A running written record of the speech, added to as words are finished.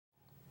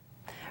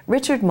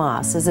Richard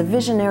Moss is a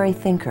visionary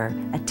thinker,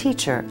 a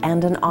teacher,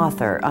 and an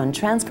author on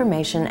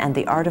transformation and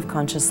the art of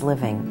conscious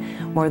living.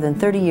 More than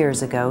 30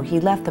 years ago, he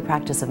left the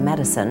practice of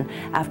medicine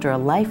after a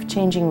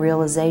life-changing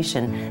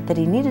realization that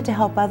he needed to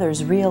help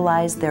others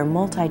realize their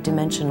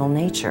multidimensional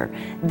nature.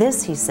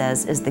 This, he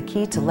says, is the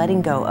key to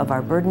letting go of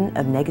our burden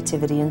of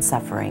negativity and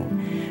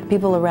suffering.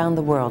 People around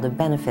the world have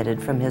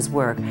benefited from his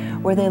work,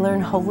 where they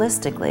learn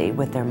holistically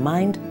with their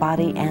mind,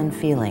 body, and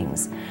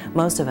feelings.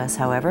 Most of us,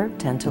 however,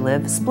 tend to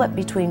live split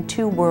between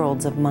two worlds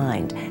of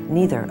mind,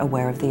 neither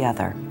aware of the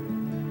other.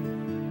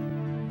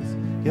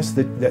 Yes,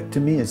 that to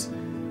me is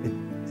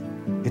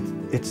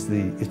it's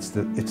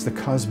the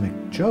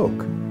cosmic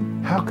joke.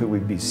 How could we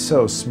be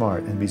so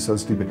smart and be so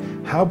stupid?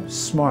 How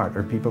smart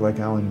are people like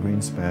Alan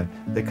Greenspan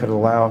that could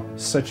allow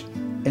such,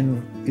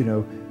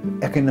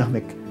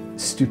 economic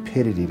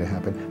stupidity to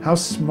happen? How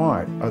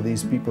smart are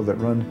these people that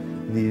run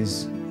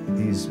these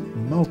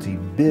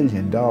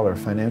multi-billion-dollar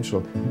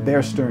financial?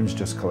 Bear Stearns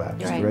just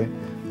collapsed, right?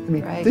 I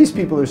mean, these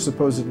people are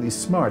supposedly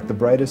smart, the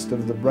brightest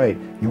of the bright.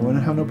 You want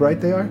to know how bright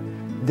they are?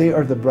 They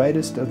are the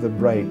brightest of the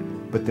bright,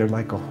 but they're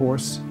like a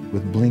horse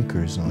with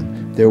blinkers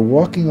on. They're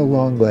walking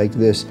along like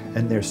this,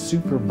 and they're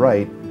super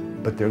bright,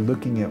 but they're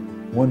looking at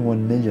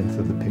 1/1,000,000th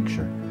of the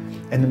picture.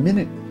 And the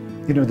minute,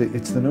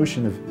 it's the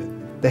notion of,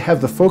 they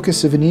have the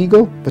focus of an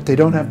eagle, but they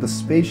don't have the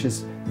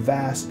spacious,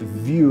 vast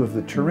view of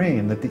the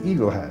terrain that the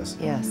eagle has.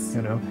 Yes.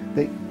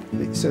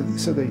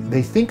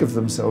 They think of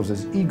themselves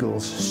as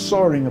eagles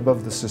soaring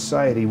above the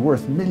society,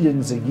 worth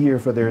millions a year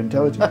for their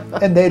intelligence,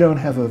 and they don't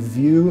have a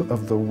view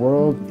of the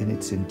world in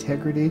its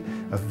integrity,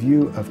 a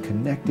view of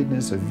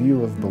connectedness, a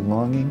view of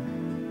belonging,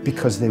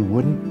 because they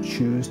wouldn't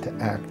choose to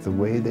act the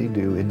way they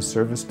do in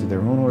service to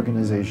their own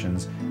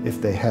organizations if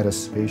they had a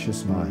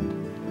spacious mind.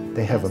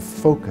 They have a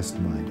focused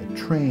mind, a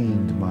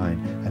trained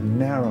mind, a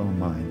narrow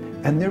mind,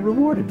 and they're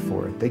rewarded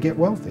for it. They get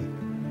wealthy.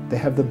 They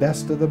have the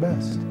best of the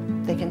best.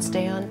 They can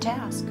stay on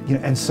task.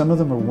 And some of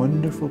them are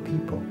wonderful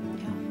people.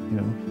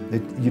 Yeah.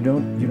 You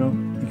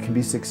can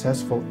be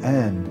successful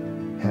and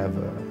have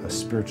a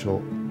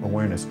spiritual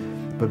awareness,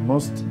 but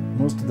most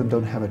of them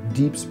don't have a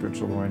deep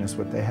spiritual awareness.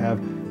 What they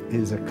have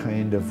is a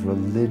kind of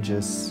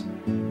religious,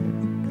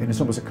 and it's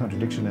almost a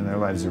contradiction in their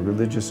lives. They're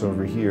religious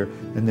over here,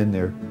 and then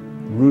they're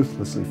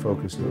ruthlessly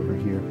focused over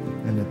here,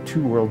 and the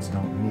two worlds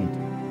don't meet.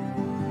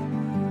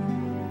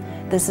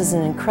 This is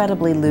an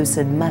incredibly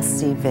lucid,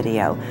 must-see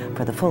video.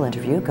 For the full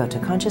interview, go to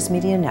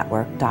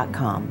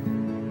ConsciousMediaNetwork.com.